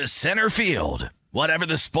base hit to center field. Whatever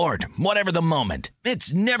the sport, whatever the moment.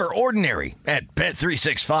 It's never ordinary at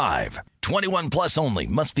Bet365. 21 plus only.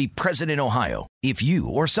 Must be present in Ohio. If you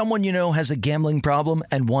or someone you know has a gambling problem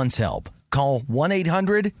and wants help, call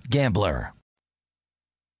 1-800-GAMBLER.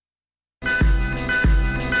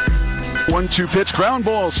 1-2 pitch, ground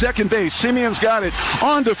ball, second base. Simeon's got it.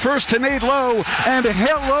 On to first to Nate Lowe, and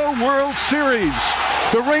hello World Series.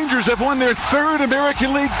 The Rangers have won their 3rd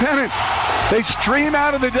American League pennant. They stream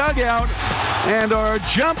out of the dugout and are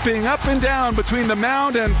jumping up and down between the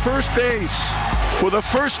mound and first base. For the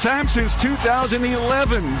first time since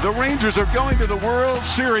 2011, the Rangers are going to the World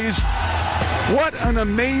Series. What an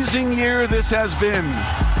amazing year this has been.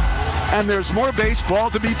 And there's more baseball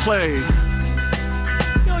to be played.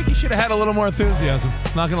 You should have had a little more enthusiasm.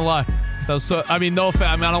 Not going to lie. No offense. I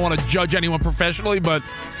don't want to judge anyone professionally, but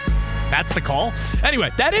that's the call. Anyway,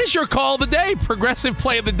 that is your call of the day. Progressive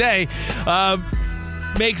play of the day.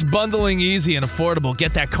 Makes bundling easy and affordable.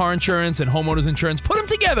 Get that car insurance and homeowners insurance. Put them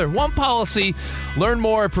together. One policy. Learn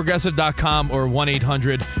more at Progressive.com or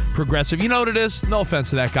 1-800-PROGRESSIVE. You know what it is? No offense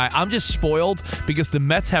to that guy. I'm just spoiled because the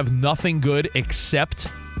Mets have nothing good except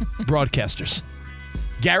broadcasters.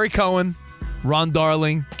 Gary Cohen, Ron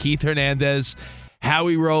Darling, Keith Hernandez,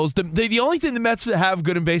 Howie Rose. The only thing the Mets have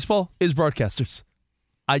good in baseball is broadcasters.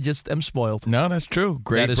 I just am spoiled. No, that's true.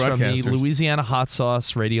 Great That is from the broadcasters. Louisiana Hot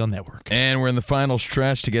Sauce Radio Network. And we're in the final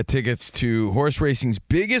stretch to get tickets to horse racing's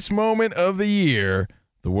biggest moment of the year.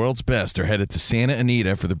 The world's best are headed to Santa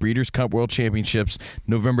Anita for the Breeders' Cup World Championships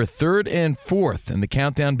November 3rd and 4th, and the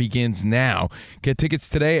countdown begins now. Get tickets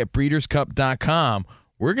today at breederscup.com.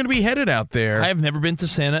 We're going to be headed out there. I have never been to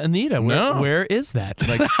Santa Anita. Where is that?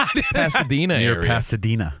 Like Pasadena Near area.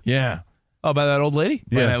 Pasadena. Yeah. Oh, by that old lady?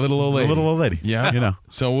 By that little old lady. The little old lady. Yeah. You know.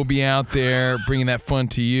 So we'll be out there bringing that fun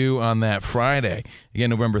to you on that Friday. Again,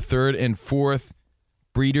 November 3rd and 4th,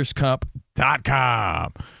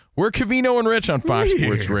 breederscup.com. We're Covino and Rich on Fox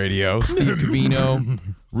Sports Radio. Steve Covino,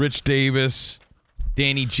 Rich Davis,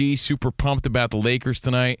 Danny G, super pumped about the Lakers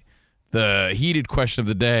tonight. The heated question of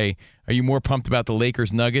the day, are you more pumped about the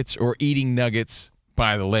Lakers Nuggets or eating nuggets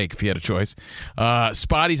by the lake, if you had a choice?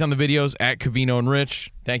 Spotty's on the videos at Covino and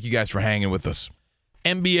Rich. Thank you guys for hanging with us.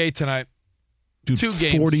 NBA tonight. Dude, 2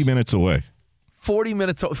 games. 40 minutes away. 40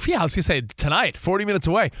 minutes. Yeah, I was going to say tonight, 40 minutes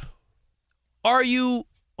away. Are you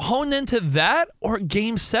honed into that or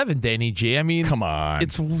Game 7, Danny G? I mean, come on.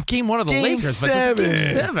 It's Game 1 of the Game Lakers, 7. but it's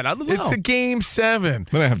Game 7. I don't know. It's a Game 7.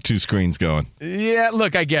 But I have 2 screens going. Yeah,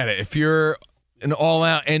 look, I get it. If you're an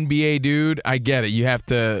all-out NBA dude, I get it. You have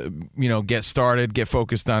to, get started, get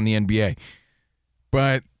focused on the NBA.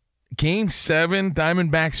 But Game 7,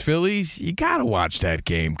 Diamondbacks, Phillies, you got to watch that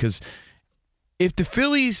game because if the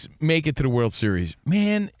Phillies make it to the World Series,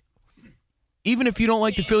 man, even if you don't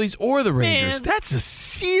like the Phillies or the Rangers, that's a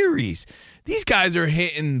series. These guys are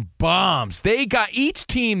hitting bombs. Each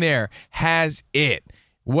team there has it.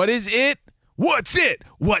 What is it? What's it?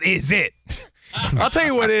 What is it? I'll tell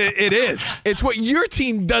you what it is. It's what your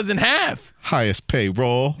team doesn't have. Highest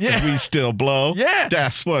payroll. Yeah. We still blow. Yeah.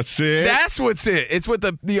 That's what's it. That's what's it. It's what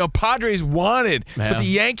the Padres wanted, what the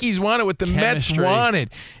Yankees wanted, what the Mets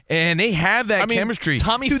wanted. And they have that chemistry.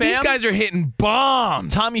 Tommy Dude, Pham, these guys are hitting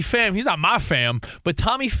bombs. Tommy Pham, he's not my fam, but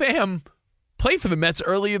Tommy Pham played for the Mets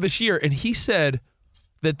earlier this year, and he said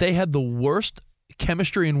that they had the worst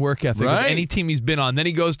chemistry and work ethic of any team he's been on. Then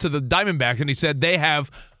he goes to the Diamondbacks, and he said they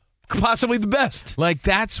have possibly the best. Like,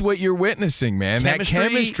 that's what you're witnessing, man. Chemistry, that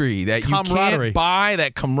chemistry that you camaraderie. can't buy,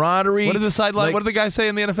 that camaraderie. What did the sideline? What did the guy say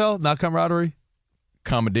in the NFL? Not camaraderie?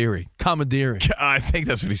 Commandery. I think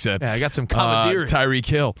that's what he said. Yeah, I got some commandery. Tyreek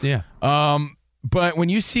Hill. Yeah. But when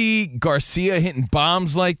you see Garcia hitting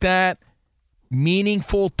bombs like that,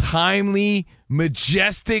 meaningful, timely,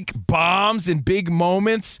 majestic bombs in big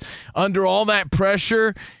moments under all that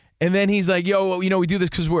pressure, and then he's like, yo, we do this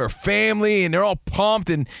because we're a family, and they're all pumped,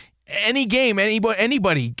 and any game,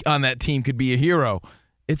 anybody on that team could be a hero.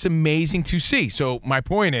 It's amazing to see. So my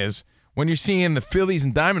point is, when you're seeing the Phillies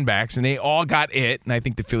and Diamondbacks, and they all got it, and I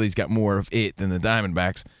think the Phillies got more of it than the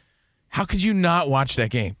Diamondbacks, how could you not watch that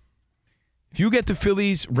game? If you get the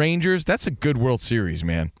Phillies, Rangers, that's a good World Series,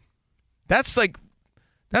 man. That's one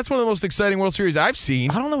of the most exciting World Series I've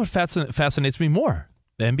seen. I don't know what fascinates me more.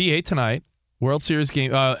 The NBA tonight, World Series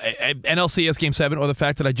game, NLCS Game 7, or the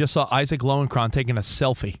fact that I just saw Isaac Lowenkron taking a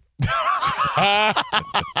selfie. I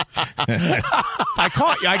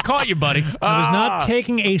caught you, buddy. I was not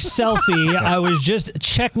taking a selfie. I was just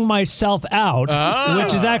checking myself out,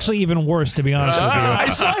 which is actually even worse, to be honest with you.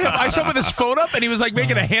 I saw him with his phone up, and he was like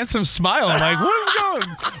making a handsome smile. I'm like, what is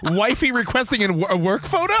going? Wifey requesting a work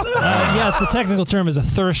photo? Yes, the technical term is a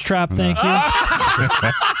thirst trap. Thank you.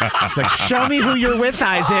 It's like, show me who you're with,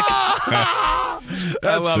 Isaac.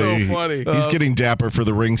 That's so funny. He's getting dapper for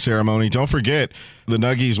the ring ceremony. Don't forget, the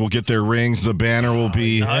Nuggies will get their rings. The banner will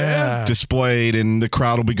be displayed, and the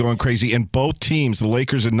crowd will be going crazy. And both teams, the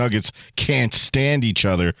Lakers and Nuggets, can't stand each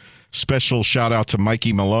other. Special shout out to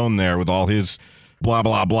Mikey Malone there with all his blah,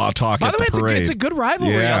 blah, blah talk By at the way, the parade. it's a good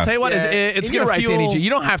rivalry. Yeah. I'll tell you what, it's going to feel... Danny G. You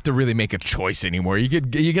don't have to really make a choice anymore. You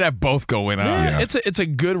could have both going on. Yeah. It's a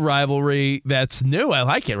good rivalry that's new. I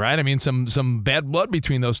like it, right? I mean, some bad blood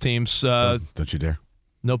between those teams. Don't you dare.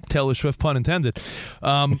 No Taylor Swift pun intended.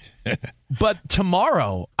 But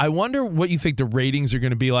tomorrow, I wonder what you think the ratings are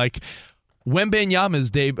going to be like.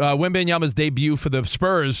 Wembanyama's debut for the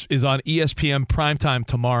Spurs is on ESPN primetime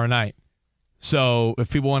tomorrow night. So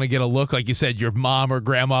if people want to get a look, like you said, your mom or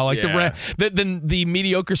grandma, like the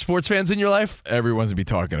mediocre sports fans in your life, everyone's going to be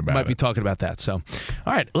talking about might be talking about that. So,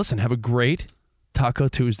 all right, listen, have a great Taco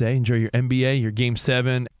Tuesday. Enjoy your NBA, your Game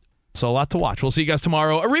 7. So a lot to watch. We'll see you guys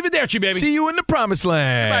tomorrow. Arrivederci, baby. See you in the promised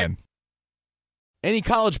land. Bye. Any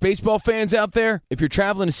college baseball fans out there? If you're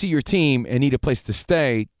traveling to see your team and need a place to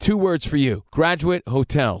stay, 2 words for you: Graduate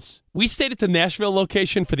Hotels. We stayed at the Nashville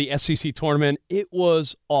location for the SEC tournament. It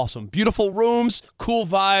was awesome. Beautiful rooms, cool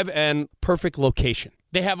vibe, and perfect location.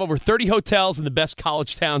 They have over 30 hotels in the best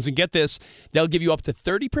college towns. And get this, they'll give you up to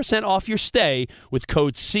 30% off your stay with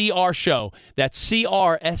code CRSHOW. That's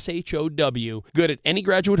CRSHOW. Good at any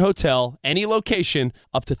Graduate Hotel, any location,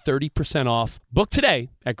 up to 30% off. Book today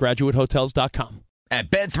at graduatehotels.com. At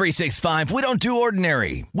Bet365, we don't do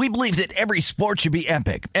ordinary. We believe that every sport should be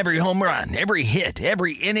epic. Every home run, every hit,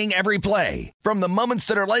 every inning, every play. From the moments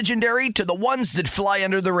that are legendary to the ones that fly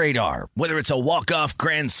under the radar. Whether it's a walk-off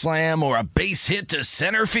grand slam or a base hit to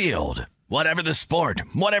center field. Whatever the sport,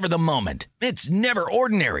 whatever the moment. It's never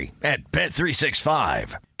ordinary at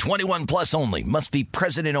Bet365. 21 plus only. Must be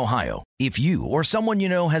present in Ohio. If you or someone you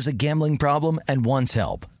know has a gambling problem and wants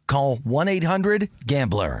help, call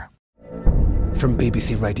 1-800-GAMBLER. From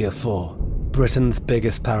BBC Radio 4, Britain's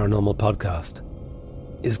biggest paranormal podcast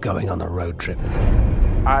is going on a road trip.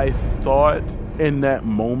 I thought in that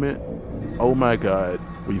moment, oh my God,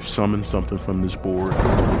 we've summoned something from this board.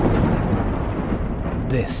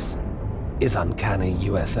 This is Uncanny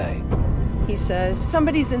USA. He says,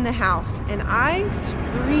 somebody's in the house, and I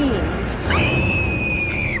screamed.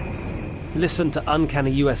 Listen to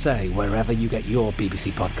Uncanny USA wherever you get your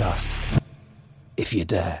BBC podcasts, if you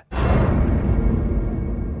dare.